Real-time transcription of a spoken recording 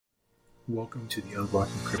Welcome to the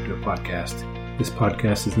Unblocking Crypto podcast. This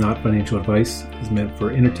podcast is not financial advice. It is meant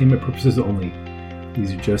for entertainment purposes only.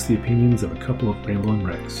 These are just the opinions of a couple of rambling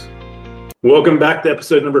wrecks. Welcome back to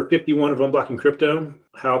episode number 51 of Unblocking Crypto.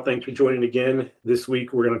 Hal, thanks for joining again. This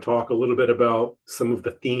week, we're going to talk a little bit about some of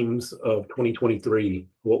the themes of 2023,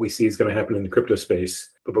 what we see is going to happen in the crypto space.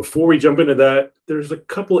 But before we jump into that, there's a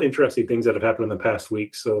couple interesting things that have happened in the past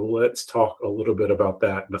week. So let's talk a little bit about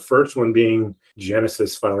that. The first one being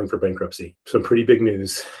Genesis filing for bankruptcy. Some pretty big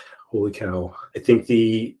news. Holy cow. I think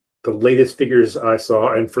the latest figures I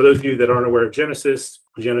saw, and for those of you that aren't aware of Genesis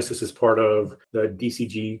is part of the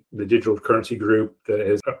DCG, the digital currency group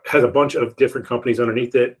that has a bunch of different companies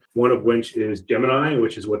underneath it, one of which is Gemini,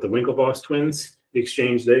 which is what the Winklevoss twins, the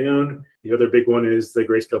exchange they own. The other big one is the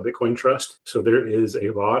Grayscale Bitcoin Trust. So there is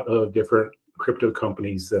a lot of different crypto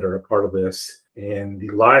companies that are a part of this. And the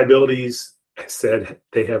liabilities said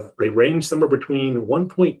they range somewhere between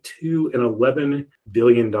 1.2 and $11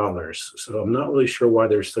 billion. So I'm not really sure why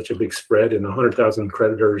there's such a big spread in 100,000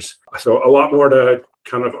 creditors. So a lot more to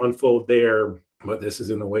kind of unfold there. But this is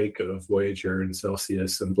in the wake of Voyager and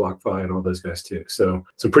Celsius and BlockFi and all those guys too. So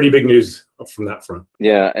some pretty big news from that front.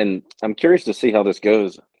 Yeah, and I'm curious to see how this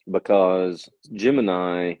goes because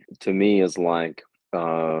Gemini to me is like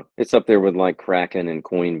it's up there with like Kraken and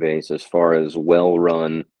Coinbase as far as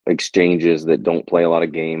well-run exchanges that don't play a lot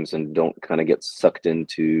of games and don't kind of get sucked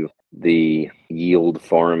into the yield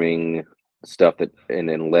farming stuff and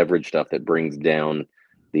then leverage stuff that brings down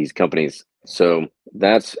these companies. So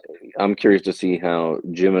I'm curious to see how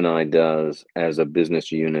Gemini does as a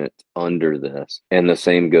business unit under this. And the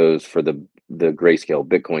same goes for the Grayscale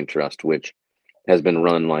Bitcoin Trust, which has been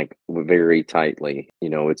run like very tightly. You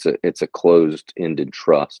know, it's a closed-ended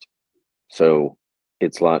trust. So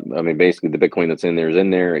it's basically the Bitcoin that's in there is in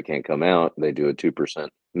there. It can't come out. They do a 2%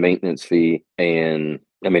 maintenance fee. And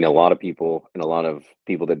a lot of people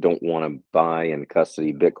that don't want to buy and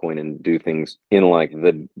custody Bitcoin and do things in like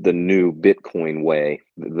the new Bitcoin way,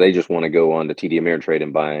 they just want to go on to TD Ameritrade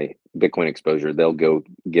and buy Bitcoin exposure. They'll go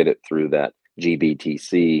get it through that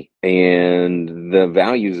GBTC, and the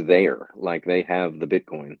value's there. Like they have the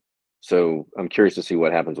Bitcoin. So I'm curious to see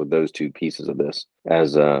what happens with those two pieces of this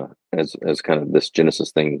as kind of this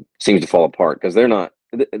Genesis thing seems to fall apart because they're not.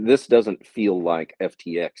 This doesn't feel like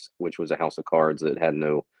FTX, which was a house of cards that had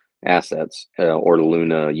no assets, or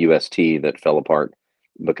Luna UST that fell apart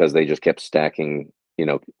because they just kept stacking,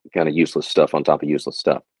 kind of useless stuff on top of useless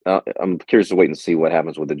stuff. I'm curious to wait and see what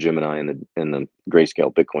happens with the Gemini and the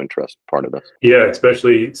Grayscale Bitcoin Trust part of this. Yeah,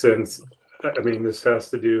 especially since this has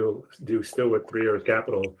to do still with Three Arrows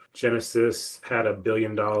Capital. Genesis had $1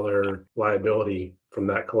 billion liability from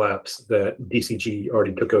that collapse that DCG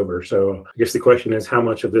already took over. So I guess the question is, how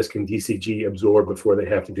much of this can DCG absorb before they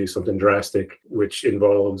have to do something drastic, which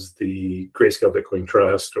involves the Grayscale Bitcoin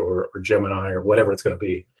Trust or Gemini or whatever it's going to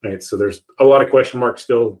be, right? So there's a lot of question marks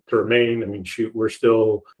still to remain. We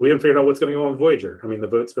haven't figured out what's going to go on with Voyager. The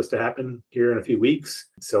vote's supposed to happen here in a few weeks.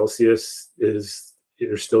 Celsius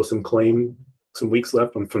there's still some weeks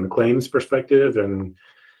left from the claims perspective, and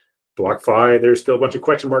BlockFi, there's still a bunch of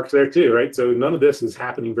question marks there too, right? So none of this is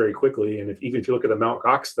happening very quickly. And even if you look at the Mt.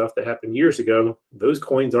 Gox stuff that happened years ago, those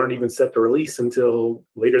coins aren't even set to release until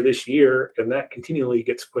later this year, and that continually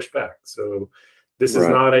gets pushed back. So this is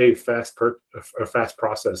not a fast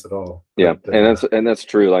process at all. Yeah, and that's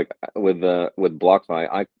true. Like with BlockFi,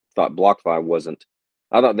 I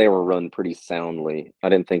thought they were run pretty soundly. I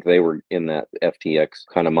didn't think they were in that FTX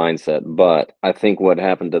kind of mindset, but I think what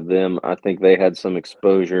happened to them, I think they had some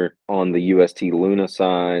exposure on the UST Luna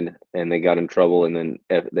side and they got in trouble, and then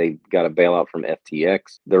they got a bailout from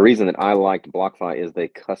FTX. The reason that I liked BlockFi is they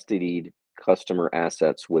custodied customer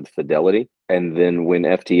assets with Fidelity. And then when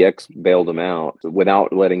FTX bailed them out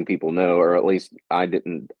without letting people know, or at least I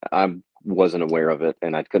wasn't aware of it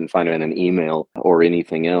and I couldn't find it in an email or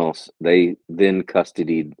anything else, they then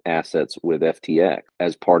custodied assets with FTX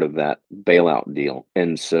as part of that bailout deal.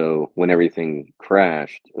 And so when everything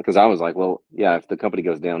crashed, because I was like, well, yeah, if the company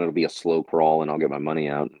goes down, it'll be a slow crawl and I'll get my money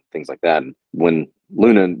out and things like that. And when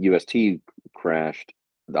Luna UST crashed,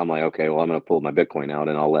 I'm like, okay, well, I'm going to pull my Bitcoin out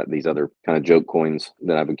and I'll let these other kind of joke coins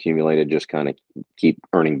that I've accumulated just kind of keep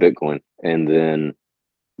earning Bitcoin. And then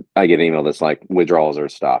I get an email that's like, withdrawals are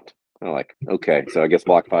stopped. I'm like, okay, so I guess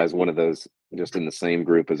BlockFi is one of those just in the same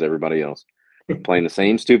group as everybody else, playing the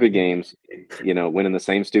same stupid games, winning the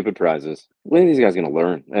same stupid prizes. When are these guys going to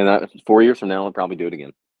learn? And 4 years from now, I'll probably do it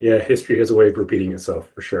again. Yeah, history has a way of repeating itself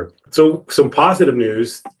for sure. So some positive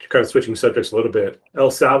news, kind of switching subjects a little bit. El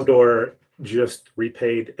Salvador just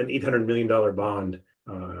repaid an $800 million bond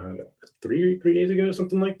 3 days ago,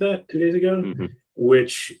 something like that, 2 days ago,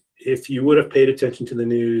 which if you would have paid attention to the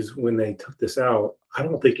news when they took this out, I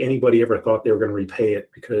don't think anybody ever thought they were going to repay it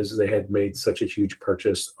because they had made such a huge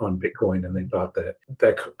purchase on Bitcoin and they thought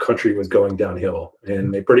that country was going downhill.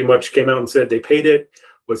 And they pretty much came out and said they paid it.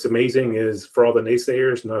 What's amazing is for all the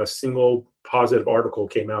naysayers, not a single positive article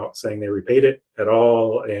came out saying they repaid it at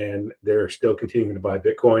all, and they're still continuing to buy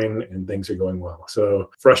Bitcoin and things are going well. So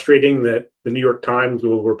frustrating that the New York Times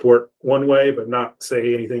will report one way but not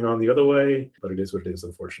say anything on the other way, but it is what it is,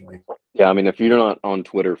 unfortunately. Yeah, I mean, if you're not on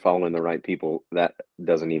Twitter following the right people, that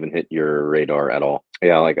doesn't even hit your radar at all.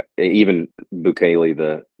 Yeah, like even Bukele,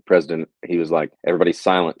 the president, he was like, everybody's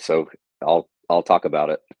silent, so I'll talk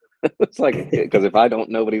about it. It's like, because if I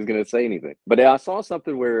don't, nobody's going to say anything. But I saw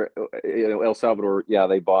something where El Salvador,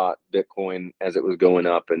 they bought Bitcoin as it was going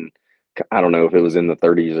up, and I don't know if it was in the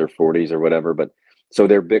 30s or 40s or whatever, but so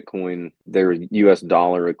their Bitcoin, their US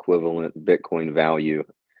dollar equivalent Bitcoin value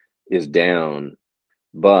is down,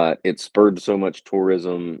 but it spurred so much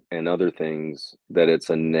tourism and other things that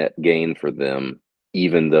it's a net gain for them,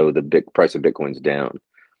 even though the price of Bitcoin's down.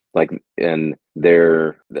 Like, and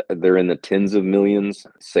they're in the tens of millions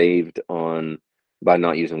saved by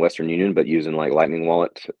not using Western Union, but using like Lightning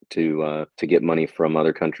Wallet to get money from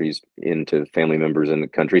other countries into family members in the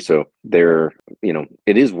country. So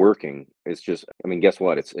it is working. It's just, I mean, guess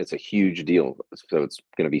what? It's a huge deal. So it's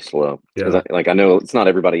going to be slow. Yeah. I know it's not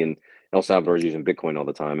everybody in El Salvador is using Bitcoin all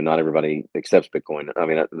the time, and not everybody accepts Bitcoin. I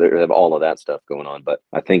mean, they have all of that stuff going on, but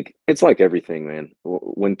I think it's like everything, man.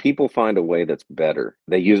 When people find a way that's better,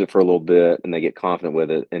 they use it for a little bit and they get confident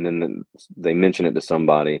with it, and then they mention it to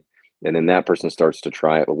somebody, and then that person starts to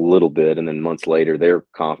try it a little bit, and then months later, they're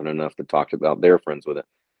confident enough to talk about their friends with it.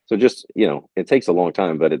 So just, it takes a long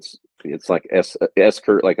time, but it's like S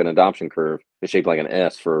curve, like an adoption curve. It's shaped like an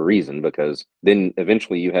S for a reason, because then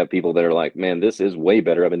eventually you have people that are like, man, this is way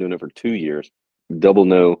better. I've been doing it for 2 years. Double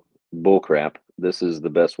no bull crap. This is the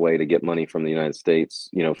best way to get money from the United States,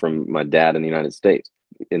 from my dad in the United States,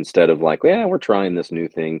 instead of like, we're trying this new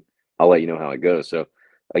thing. I'll let you know how it goes. So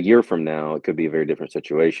a year from now, it could be a very different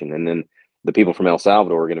situation. And then the people from El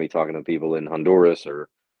Salvador are going to be talking to people in Honduras or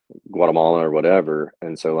Guatemala or whatever,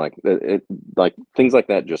 and so like things like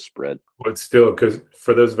that just spread. But still, because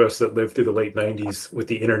for those of us that lived through the late 90s with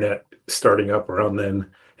the internet starting up around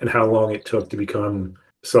then, and how long it took to become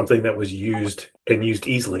something that was used and used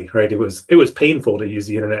easily, right? It was painful to use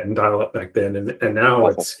the internet and dial up back then, and now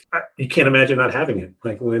you can't imagine not having it.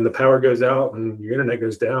 Like when the power goes out and your internet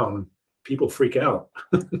goes down, people freak out.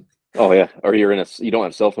 Oh yeah, or you don't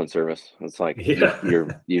have cell phone service. It's like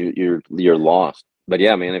you're lost. But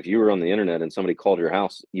yeah, man, if you were on the internet and somebody called your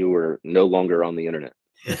house, you were no longer on the internet.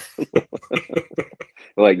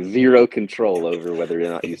 Like zero control over whether or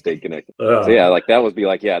not you stayed connected. So yeah, like that would be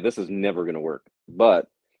like, this is never going to work. But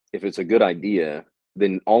if it's a good idea,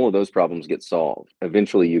 then all of those problems get solved.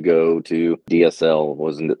 Eventually you go to DSL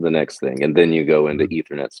was the next thing, and then you go into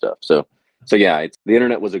Ethernet stuff. So yeah, the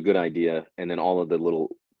internet was a good idea, and then all of the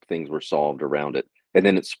little things were solved around it. And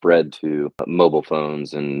then it spread to mobile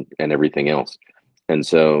phones and everything else. And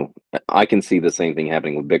so I can see the same thing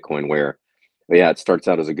happening with Bitcoin, where, it starts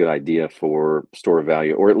out as a good idea for store of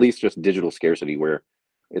value, or at least just digital scarcity, where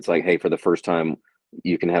it's like, hey, for the first time,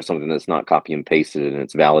 you can have something that's not copy and pasted, and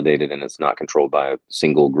it's validated, and it's not controlled by a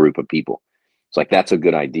single group of people. It's like, that's a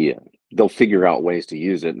good idea. They'll figure out ways to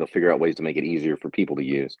use it, and they'll figure out ways to make it easier for people to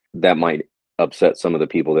use. That might upset some of the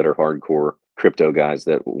people that are hardcore crypto guys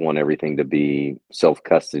that want everything to be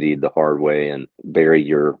self-custodied the hard way and bury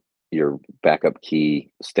your backup key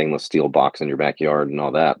stainless steel box in your backyard and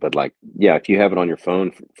all that. But like, if you have it on your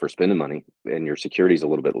phone for spending money and your security is a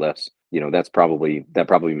little bit less, that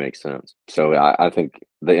probably makes sense. So I think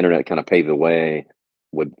the internet kind of paved the way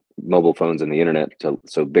with mobile phones and the internet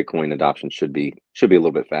so Bitcoin adoption should be a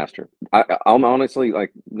little bit faster. I'm honestly,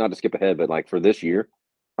 like, not to skip ahead, but like for this year,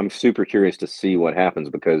 I'm super curious to see what happens,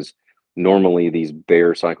 because normally these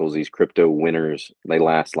bear cycles, these crypto winners, they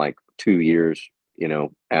last like 2 years,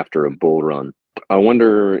 after a bull run. I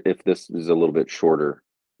wonder if this is a little bit shorter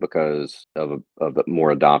because of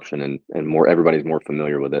more adoption and more, everybody's more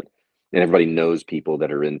familiar with it, and everybody knows people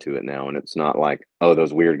that are into it now. And it's not like, oh,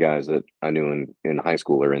 those weird guys that I knew in high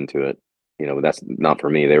school are into it. That's not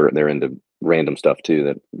for me. They're into random stuff too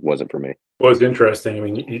that wasn't for me. Well, it's interesting. I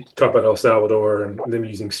mean, you talk about El Salvador and them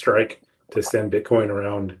using Strike to send Bitcoin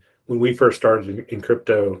around. When we first started in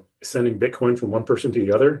crypto, sending Bitcoin from one person to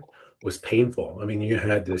the other was painful. I mean, you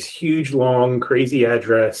had this huge, long, crazy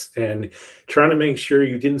address, and trying to make sure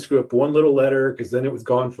you didn't screw up one little letter, because then it was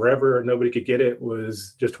gone forever and nobody could get it,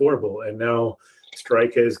 was just horrible. And now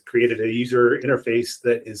Strike has created a user interface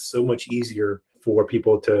that is so much easier for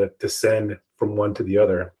people to send from one to the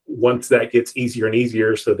other. once that gets easier and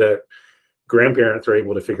easier so that grandparents are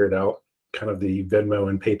able to figure it out, kind of the Venmo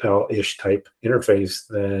and PayPal-ish type interface,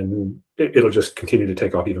 then it'll just continue to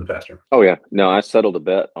take off even faster. Oh yeah. No, I settled a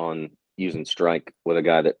bet on using Strike with a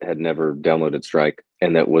guy that had never downloaded Strike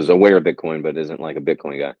and that was aware of Bitcoin but isn't like a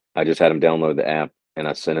Bitcoin guy. I just had him download the app and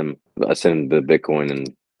I sent him the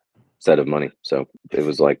Bitcoin instead of money. So it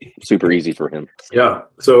was like super easy for him. Yeah.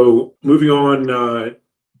 So moving on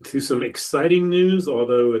to some exciting news,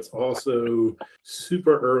 although it's also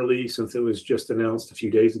super early since it was just announced a few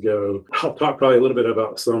days ago. I'll talk probably a little bit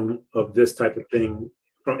about some of this type of thing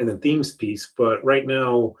in the themes piece, but right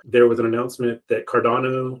now there was an announcement that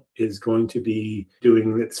Cardano is going to be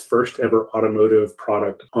doing its first ever automotive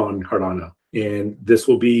product on Cardano. And this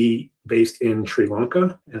will be based in Sri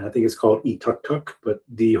Lanka, and I think it's called eTuktuk, but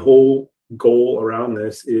the whole goal around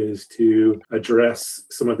this is to address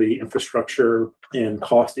some of the infrastructure and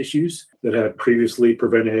cost issues that have previously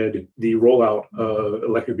prevented the rollout of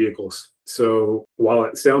electric vehicles. So while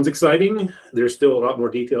it sounds exciting, there's still a lot more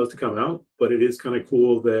details to come out, but it is kind of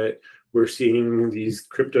cool that we're seeing these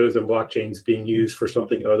cryptos and blockchains being used for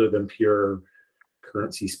something other than pure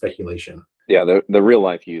currency speculation. Yeah, the real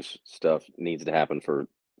life use stuff needs to happen for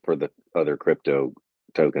the other crypto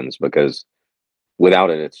tokens, because without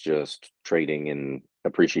it, it's just trading and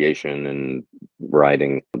appreciation and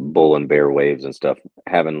riding bull and bear waves and stuff.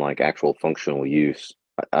 Having like actual functional use,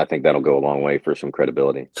 I think that'll go a long way for some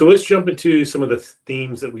credibility. So let's jump into some of the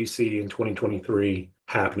themes that we see in 2023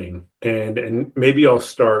 happening. And maybe I'll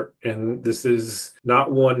start, and this is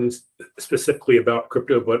not one specifically about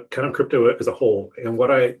crypto, but kind of crypto as a whole. And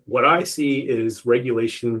what I see is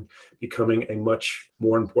regulation becoming a much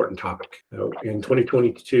more important topic. In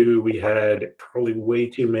 2022, we had probably way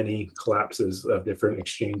too many collapses of different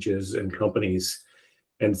exchanges and companies.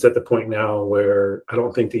 And it's at the point now where I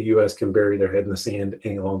don't think the U.S. can bury their head in the sand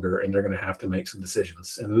any longer, and they're going to have to make some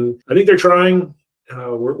decisions. And I think they're trying.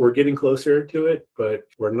 We're getting closer to it, but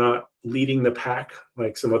we're not leading the pack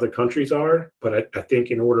like some other countries are. But I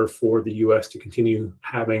think in order for the U.S. to continue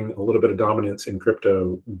having a little bit of dominance in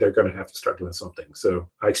crypto, they're going to have to start doing something. So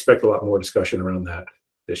I expect a lot more discussion around that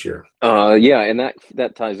this year. Yeah, and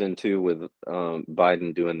that ties in too with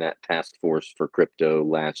Biden doing that task force for crypto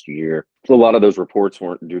last year. So a lot of those reports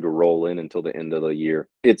weren't due to roll in until the end of the year.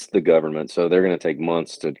 It's the government, so they're going to take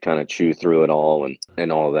months to kind of chew through it all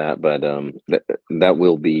and all of that. But that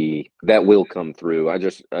will come through.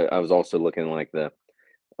 I was also looking like the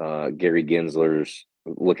Gary Gensler's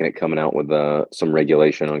looking at coming out with some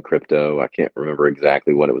regulation on crypto. I can't remember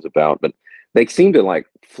exactly what it was about, but they seem to like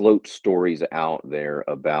float stories out there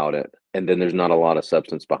about it, and then there's not a lot of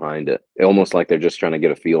substance behind it. Almost like they're just trying to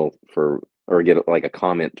get a feel for, or get like a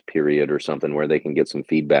comment period or something where they can get some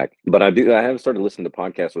feedback. But I have started listening to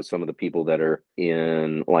podcasts with some of the people that are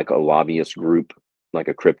in like a lobbyist group, like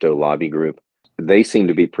a crypto lobby group. They seem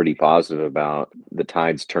to be pretty positive about the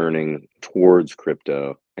tides turning towards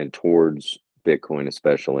crypto and towards Bitcoin,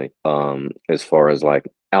 especially as far as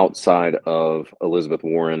like outside of Elizabeth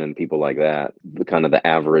Warren and people like that, the kind of the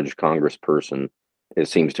average congressperson, it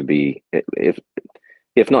seems to be,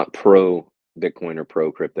 if not pro Bitcoin or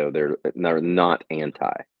pro crypto, they're not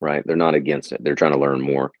anti, right? They're not against it. They're trying to learn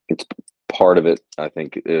more. It's part of it, I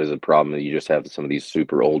think, is a problem that you just have some of these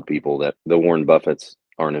super old people that the Warren Buffetts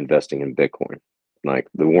aren't investing in Bitcoin. Like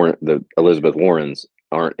the Elizabeth Warrens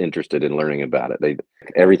aren't interested in learning about it.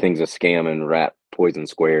 Everything's a scam and rat poison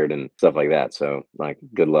squared and stuff like that. So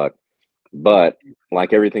good luck. But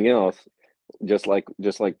like everything else, just like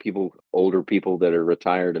older people that are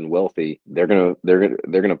retired and wealthy, they're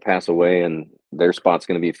gonna pass away, and their spot's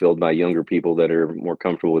gonna be filled by younger people that are more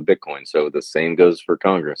comfortable with Bitcoin. So the same goes for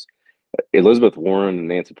Congress. Elizabeth Warren and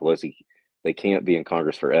Nancy Pelosi, they can't be in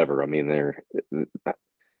Congress forever. I mean, they're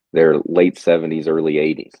late 70s, early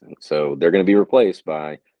 80s. So they're going to be replaced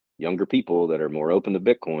by younger people that are more open to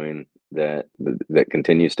Bitcoin that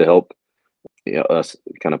continues to help us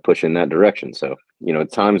kind of push in that direction. So,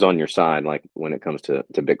 time's on your side, like when it comes to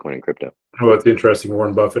Bitcoin and crypto. Well, it's interesting.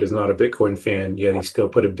 Warren Buffett is not a Bitcoin fan, yet he still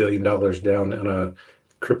put $1 billion down on a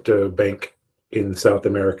crypto bank in South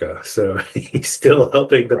America. So he's still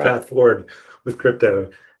helping the path forward with crypto,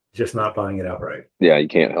 just not buying it outright. Yeah, you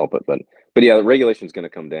can't help it. But yeah, the regulation is going to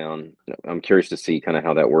come down. I'm curious to see kind of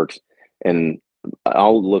how that works. And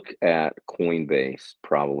I'll look at Coinbase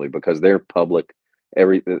probably because they're public.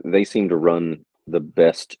 They seem to run the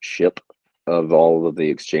best ship of all of the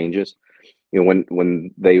exchanges. When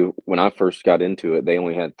I first got into it, they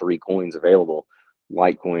only had 3 coins available: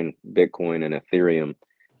 Litecoin, Bitcoin, and Ethereum.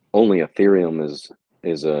 Only Ethereum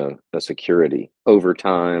is a security. Over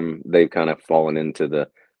time, they've kind of fallen into the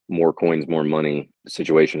more coins, more money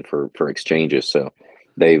situation for exchanges. So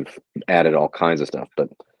they've added all kinds of stuff, but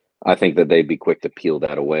I think that they'd be quick to peel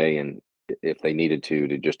that away, and if they needed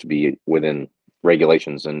to just to be within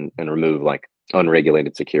regulations and remove like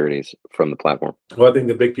unregulated securities from the platform. Well, I think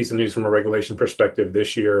the big piece of news from a regulation perspective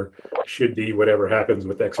this year should be whatever happens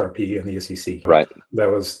with XRP and the SEC. Right. That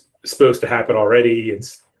was supposed to happen already.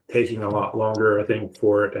 It's taking a lot longer, I think,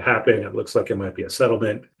 for it to happen. It looks like it might be a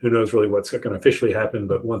settlement. Who knows really what's going to officially happen,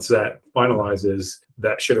 but once that finalizes,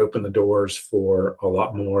 that should open the doors for a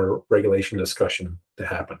lot more regulation discussion to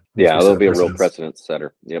happen. Yeah, there'll be a real precedent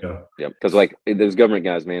setter. Yep. Because like those government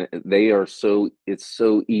guys, man, it's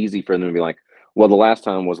so easy for them to be like, well, the last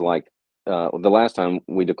time was like, the last time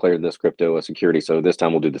we declared this crypto a security, so this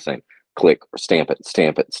time we'll do the same. Click or stamp it,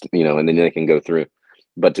 and then they can go through.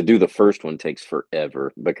 But to do the first one takes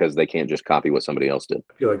forever because they can't just copy what somebody else did.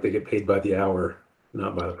 I feel like they get paid by the hour,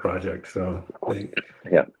 not by the project. So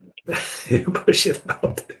they push it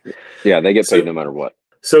out. Yeah, they get paid no matter what.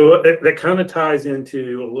 So that kind of ties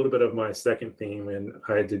into a little bit of my second theme, and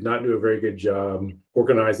I did not do a very good job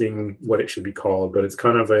organizing what it should be called, but it's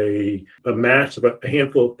kind of a mash of a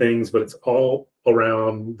handful of things, but it's all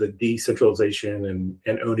around the decentralization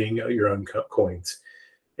and owning your own coins.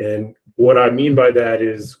 And what I mean by that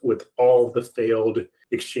is with all the failed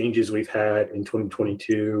exchanges we've had in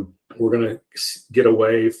 2022, we're going to get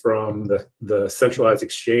away from the centralized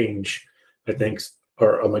exchange, I think,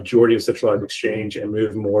 or a majority of centralized exchange, and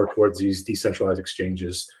move more towards these decentralized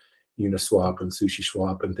exchanges, Uniswap and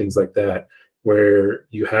SushiSwap and things like that, where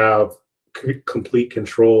you have complete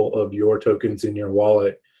control of your tokens in your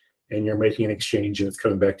wallet, and you're making an exchange and it's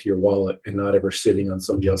coming back to your wallet and not ever sitting on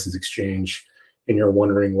somebody else's exchange, and you're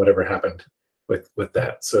wondering whatever happened with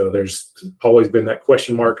that. So there's always been that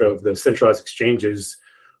question mark of the centralized exchanges.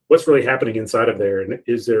 What's really happening inside of there? And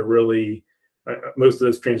is there really, most of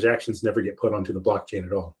those transactions never get put onto the blockchain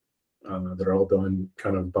at all. They're all done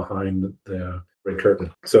kind of behind the red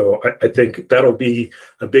curtain. So I think that'll be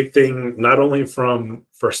a big thing, not only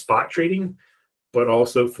for spot trading, but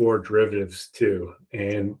also for derivatives too.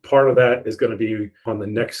 And part of that is going to be on the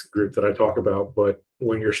next group that I talk about. But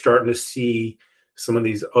when you're starting to see some of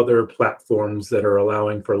these other platforms that are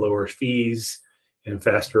allowing for lower fees and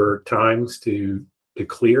faster times to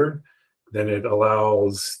clear, then it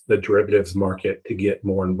allows the derivatives market to get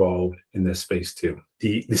more involved in this space too.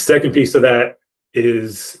 The second piece of that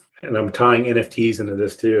is, and I'm tying NFTs into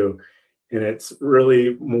this too, and it's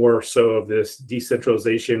really more so of this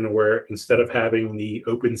decentralization where instead of having the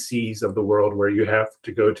open seas of the world where you have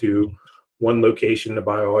to go to one location to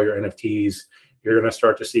buy all your NFTs, you're going to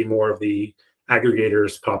start to see more of the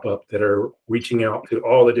aggregators pop up that are reaching out to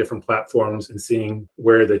all the different platforms and seeing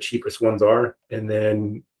where the cheapest ones are, and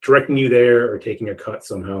then directing you there or taking a cut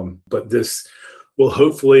somehow. But this will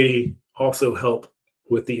hopefully also help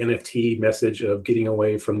with the NFT message of getting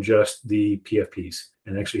away from just the PFPs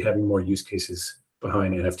and actually having more use cases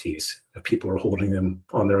behind NFTs. If people are holding them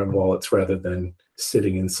on their own wallets rather than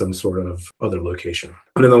sitting in some sort of other location.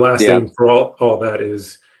 And then the last thing for all that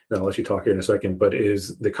is, and I'll let you talk here in a second, but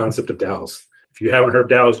is the concept of DAOs. If you haven't heard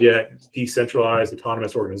of DAOs yet, decentralized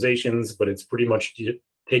autonomous organizations, but it's pretty much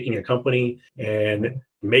taking a company and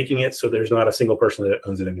making it so there's not a single person that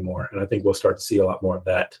owns it anymore. And I think we'll start to see a lot more of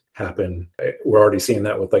that happen. We're already seeing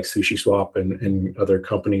that with like SushiSwap and other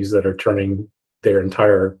companies that are turning their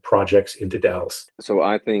entire projects into DAOs. So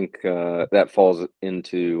I think that falls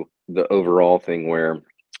into the overall thing where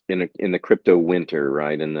in the crypto winter,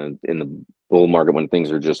 right, in the bull market when things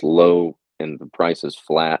are just low and the price is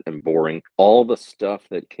flat and boring, all the stuff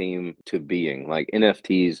that came to being, like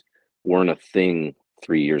NFTs weren't a thing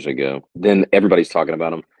 3 years ago. Then everybody's talking about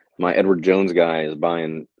them. My Edward Jones guy is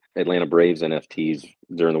buying Atlanta Braves NFTs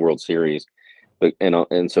during the World Series.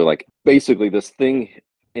 And so like basically this thing,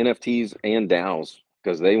 NFTs and DAOs,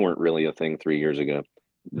 because they weren't really a thing 3 years ago.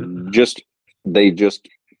 They just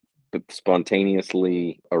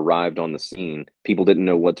spontaneously arrived on the scene. People didn't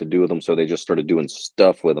know what to do with them, so they just started doing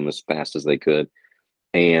stuff with them as fast as they could.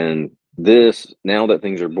 And this, now that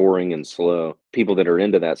things are boring and slow, people that are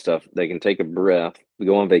into that stuff, they can take a breath,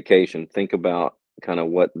 go on vacation, think about kind of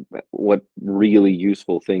what really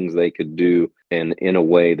useful things they could do, and in a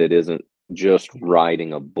way that isn't just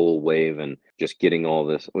riding a bull wave and just getting all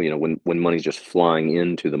this, when money's just flying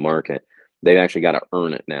into the market. They've actually got to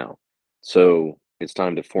earn it now. So it's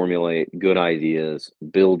time to formulate good ideas,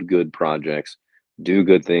 build good projects, do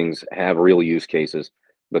good things, have real use cases,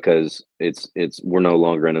 because we're no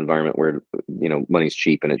longer in an environment where money's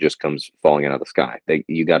cheap and it just comes falling out of the sky.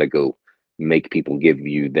 You got to go make people give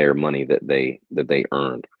you their money that they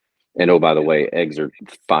earned. And oh, by the way, eggs are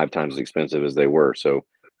 5 times as expensive as they were. So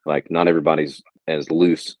Like not everybody's as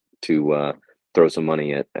loose to throw some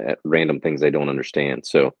money at random things they don't understand.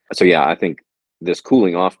 So yeah, I think this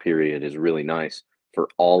cooling off period is really nice for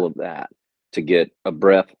all of that, to get a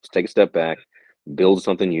breath, take a step back, build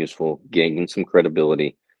something useful, gain some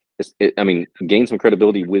credibility. Gain some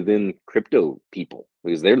credibility within crypto people,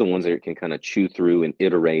 because they're the ones that can kind of chew through and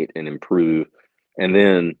iterate and improve. And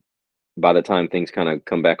then by the time things kind of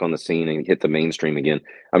come back on the scene and hit the mainstream again,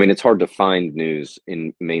 it's hard to find news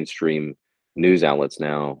in mainstream news outlets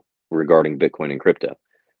now regarding Bitcoin and crypto.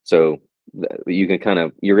 So you're kind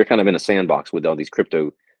of in a sandbox with all these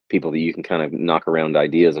crypto people that you can kind of knock around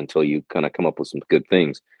ideas until you kind of come up with some good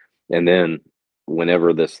things. And then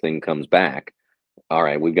whenever this thing comes back, all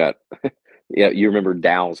right, we've got, yeah, you remember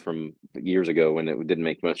DAOs from years ago when it didn't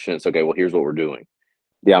make much sense. Okay, well, here's what we're doing.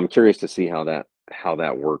 Yeah, I'm curious to see how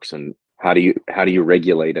that works, and how do you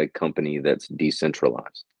regulate a company that's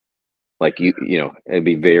decentralized? Like it'd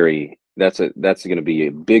be that's going to be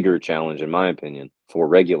a bigger challenge, in my opinion, for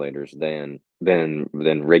regulators than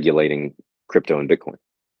regulating crypto and Bitcoin.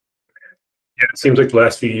 Yeah, it seems like the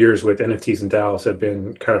last few years with NFTs and DAOs have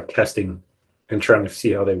been kind of testing and trying to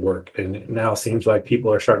see how they work. And it now seems like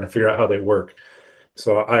people are starting to figure out how they work.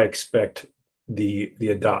 So I expect the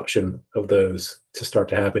adoption of those to start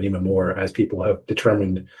to happen even more as people have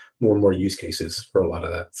determined more and more use cases for a lot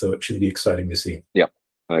of that. So it should be exciting to see. Yeah,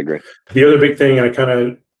 I agree. The other big thing, I kind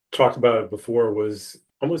of talked about it before, was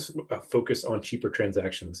almost a focus on cheaper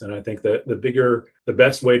transactions. And I think that the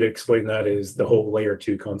best way to explain that is the whole layer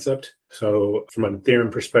 2 concept. So from an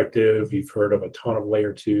Ethereum perspective, you've heard of a ton of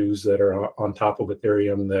layer 2s that are on top of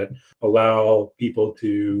Ethereum that allow people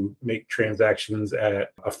to make transactions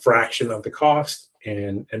at a fraction of the cost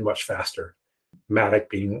and much faster. Matic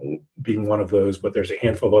being one of those, but there's a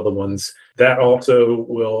handful of other ones that also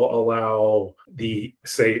will allow the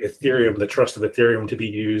trust of Ethereum to be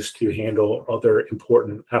used to handle other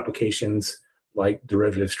important applications like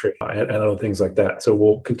derivatives trade and other things like that. So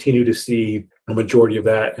we'll continue to see a majority of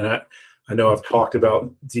that. And I know I've talked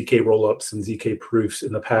about ZK rollups and ZK proofs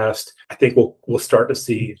in the past. I think we'll start to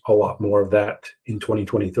see a lot more of that in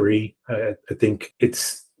 2023. I think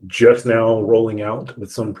it's just now rolling out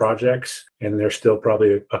with some projects, and they're still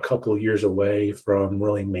probably a couple of years away from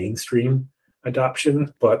really mainstream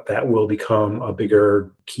adoption, but that will become a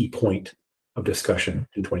bigger key point of discussion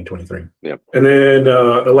in 2023. Yeah. And then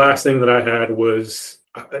the last thing that I had was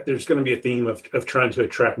there's going to be a theme of trying to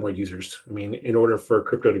attract more users. In order for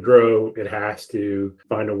crypto to grow, it has to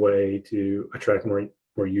find a way to attract more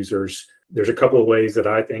users. There's a couple of ways that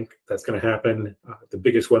I think that's going to happen. The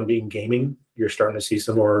biggest one being gaming. You're starting to see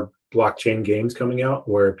some more blockchain games coming out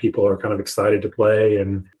where people are kind of excited to play,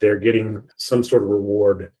 and they're getting some sort of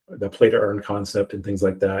reward, the play to earn concept and things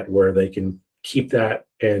like that, where they can keep that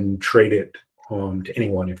and trade it to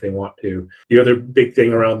anyone if they want to. The other big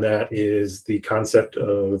thing around that is the concept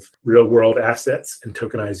of real world assets and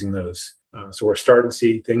tokenizing those. So we're starting to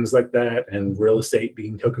see things like that, and real estate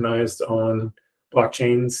being tokenized on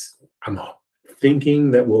blockchains. I'm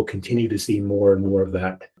thinking that we'll continue to see more and more of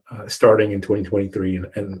that starting in 2023,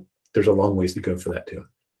 and there's a long ways to go for that too.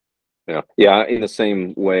 Yeah. In the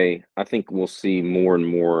same way, I think we'll see more and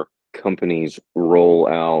more companies roll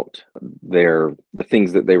out the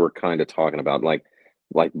things that they were kind of talking about, like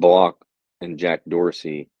Block and Jack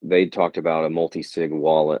Dorsey. They talked about a multi-sig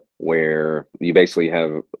wallet where you basically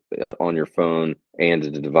have on your phone and a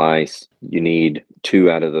device, you need 2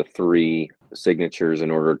 out of the 3 signatures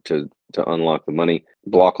in order to unlock the money.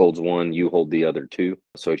 Block holds 1, you hold the other 2.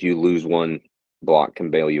 So if you lose one, Block can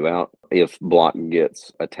bail you out. If Block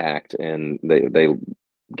gets attacked and they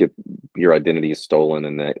get your identity is stolen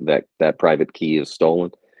and that private key is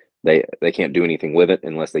stolen, they can't do anything with it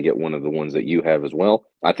unless they get one of the ones that you have as well.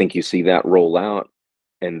 I think you see that roll out,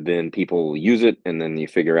 and then people use it, and then you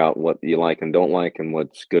figure out what you like and don't like, and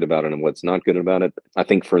what's good about it and what's not good about it. I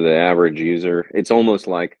think for the average user, it's almost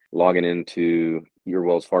like logging into your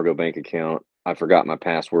Wells Fargo bank account. I forgot my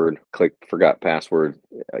password. Click forgot password.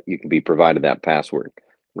 You can be provided that password,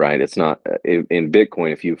 right? It's not in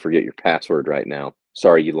Bitcoin. If you forget your password right now,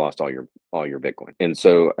 sorry, you lost all your Bitcoin. And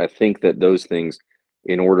so I think that those things,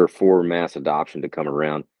 in order for mass adoption to come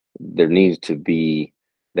around, there needs to be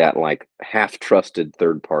that like half trusted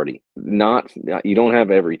third party. Not you don't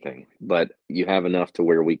have everything, but you have enough to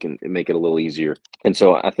where we can make it a little easier. And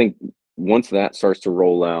so I think once that starts to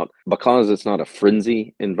roll out, because it's not a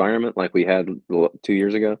frenzy environment like we had 2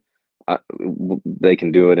 years ago, they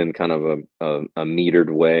can do it in kind of a metered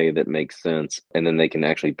way that makes sense, and then they can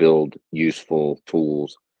actually build useful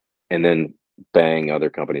tools. And then bang, other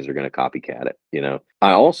companies are going to copycat it.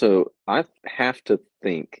 I have to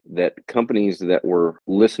think that companies that were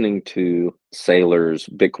listening to Saylor's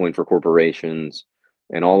Bitcoin for Corporations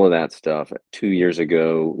and all of that stuff 2 years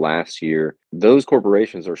ago, last year, those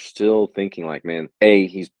corporations are still thinking like, man,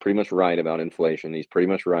 he's pretty much right about inflation. He's pretty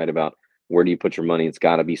much right about where do you put your money? It's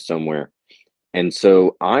got to be somewhere. And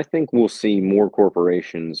so I think we'll see more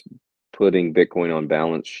corporations putting Bitcoin on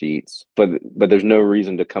balance sheets, but there's no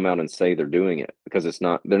reason to come out and say they're doing it, because it's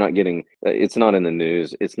not in the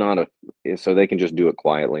news. So they can just do it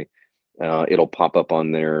quietly. It'll pop up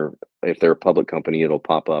on if they're a public company, it'll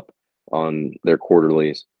pop up on their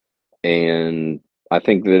quarterlies. And I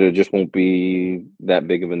think that it just won't be that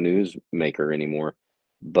big of a news maker anymore,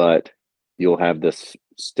 but you'll have this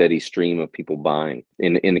steady stream of people buying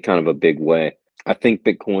in kind of a big way. I think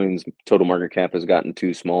Bitcoin's total market cap has gotten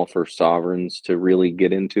too small for sovereigns to really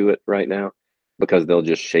get into it right now, because they'll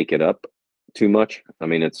just shake it up too much. I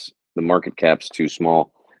mean, the market cap's too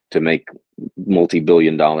small to make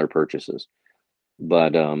multi-billion-dollar purchases.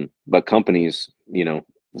 But companies,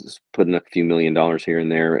 putting a few $1,000,000 here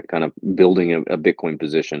and there, kind of building a Bitcoin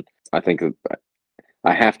position. I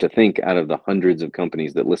have to think, out of the hundreds of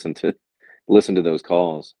companies that listen to those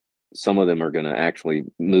calls, some of them are going to actually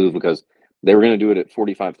move, because they were going to do it at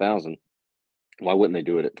 45,000. Why wouldn't they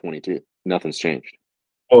do it at 22? Nothing's changed.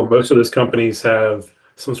 Well, most of those companies have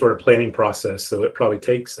some sort of planning process, so it probably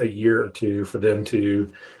takes a year or two for them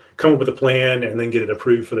to come up with a plan and then get it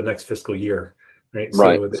approved for the next fiscal year, right?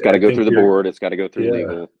 Right. So it's got to go through the board. It's got to go through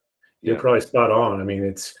legal. You're probably spot on. I mean,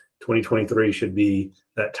 it's 2023 should be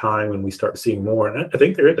that time when we start seeing more. And I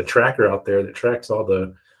think there is a tracker out there that tracks all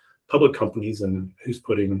the public companies and who's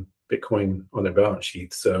putting Bitcoin on their balance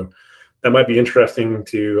sheets. So that might be interesting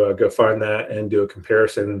to go find that and do a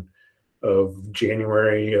comparison of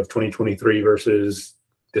January of 2023 versus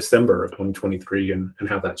December of 2023 and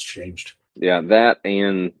how that's changed. Yeah, that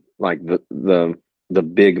and like the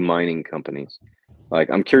big mining companies.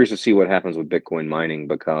 Like, I'm curious to see what happens with Bitcoin mining,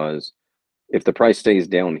 because if the price stays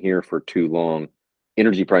down here for too long,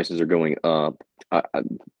 energy prices are going up. I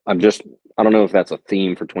don't know if that's a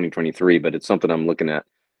theme for 2023, but it's something I'm looking at,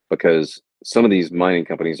 because some of these mining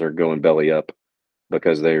companies are going belly up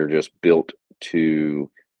because they're just built to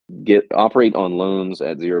operate on loans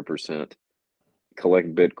at 0%,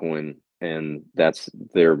 collect Bitcoin, and that's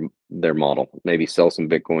their model. Maybe sell some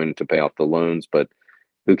Bitcoin to pay off the loans, but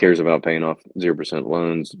who cares about paying off 0%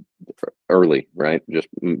 loans early, right? Just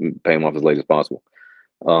pay them off as late as possible.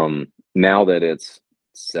 Now that it's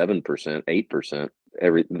 7%, 8%,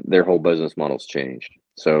 their whole business model's changed.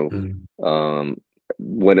 So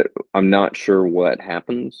I'm not sure what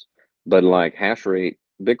happens, but like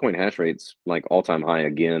Bitcoin hash rate's like all-time high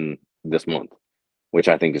again this month, which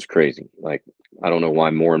I think is crazy. Like, I don't know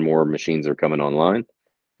why more and more machines are coming online.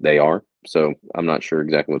 They are. So I'm not sure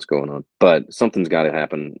exactly what's going on, but something's got to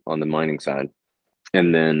happen on the mining side.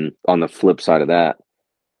 And then on the flip side of that,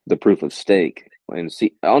 the proof of stake, and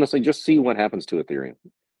just see what happens to Ethereum.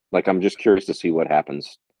 Like, I'm just curious to see what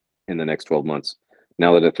happens in the next 12 months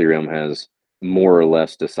now that Ethereum has more or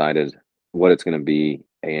less decided what it's going to be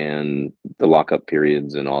and the lockup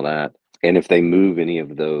periods and all that. And if they move any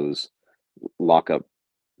of those lockup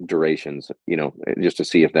durations, just to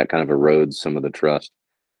see if that kind of erodes some of the trust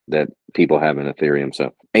that people have in Ethereum.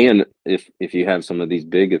 So, and if you have some of these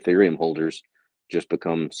big Ethereum holders just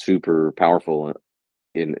become super powerful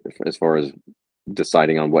as far as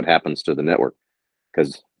deciding on what happens to the network,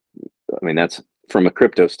 because I mean, that's, from a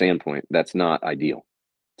crypto standpoint, that's not ideal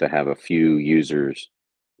to have a few users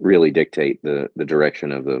really dictate the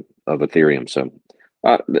direction of Ethereum. So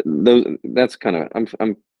that's kind of,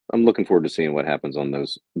 I'm looking forward to seeing what happens on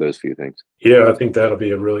those few things. Yeah, I think that'll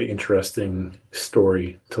be a really interesting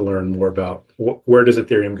story to learn more about. Where does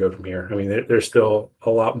Ethereum go from here? I mean, there's still a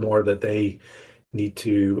lot more that they need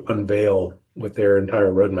to unveil with their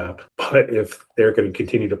entire roadmap. But if they're going to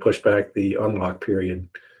continue to push back the unlock period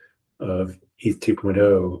of ETH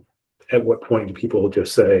 2.0, at what point do people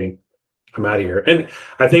just say, I'm out of here? And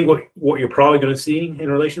I think what you're probably going to see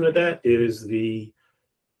in relation to that is the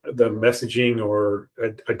messaging or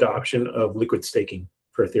adoption of liquid staking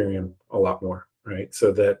for Ethereum a lot more, right?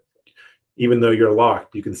 So that even though you're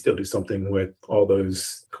locked, you can still do something with all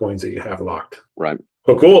those coins that you have locked. Right.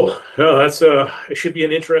 Oh, cool. No, that's it should be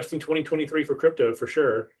an interesting 2023 for crypto for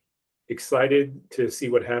sure. Excited to see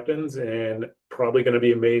what happens, and probably going to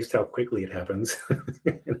be amazed how quickly it happens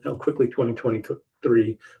and how quickly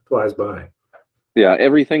 2023 flies by. Yeah,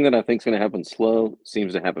 everything that I think is going to happen slow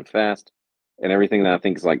seems to happen fast, and everything that I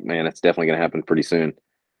think is like, man, it's definitely going to happen pretty soon,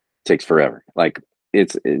 takes forever. Like, and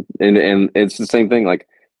it's the same thing. Like,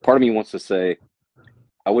 part of me wants to say,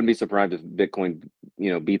 I wouldn't be surprised if Bitcoin,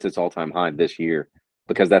 beats its all-time high this year,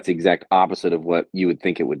 because that's the exact opposite of what you would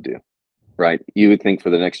think it would do, right? You would think for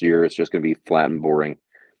the next year it's just going to be flat and boring,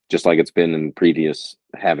 just like it's been in previous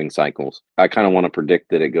halving cycles. I kind of want to predict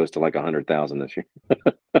that it goes to like 100,000 this year,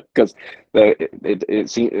 because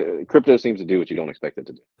crypto seems to do what you don't expect it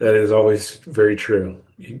to do. That is always very true.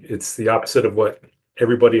 It's the opposite of what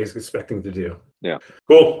everybody is expecting to do. Yeah.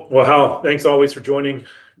 Cool. Well, Hal, thanks always for joining.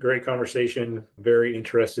 Great conversation. Very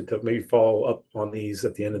interested to maybe follow up on these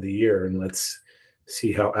at the end of the year, and let's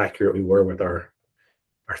see how accurate we were with our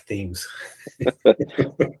themes.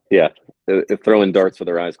 Yeah. Throwing darts with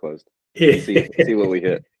our eyes closed. See what we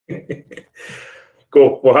hit.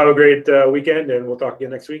 Cool. Well, have a great weekend, and we'll talk again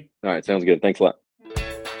next week. All right. Sounds good. Thanks a lot.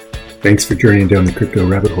 Thanks for journeying down the crypto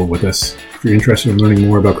rabbit hole with us. If you're interested in learning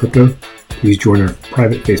more about crypto, please join our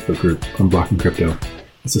private Facebook group, Unblocking Crypto.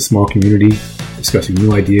 It's a small community discussing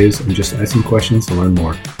new ideas and just asking questions to learn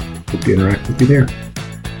more. Hope to interact with you there.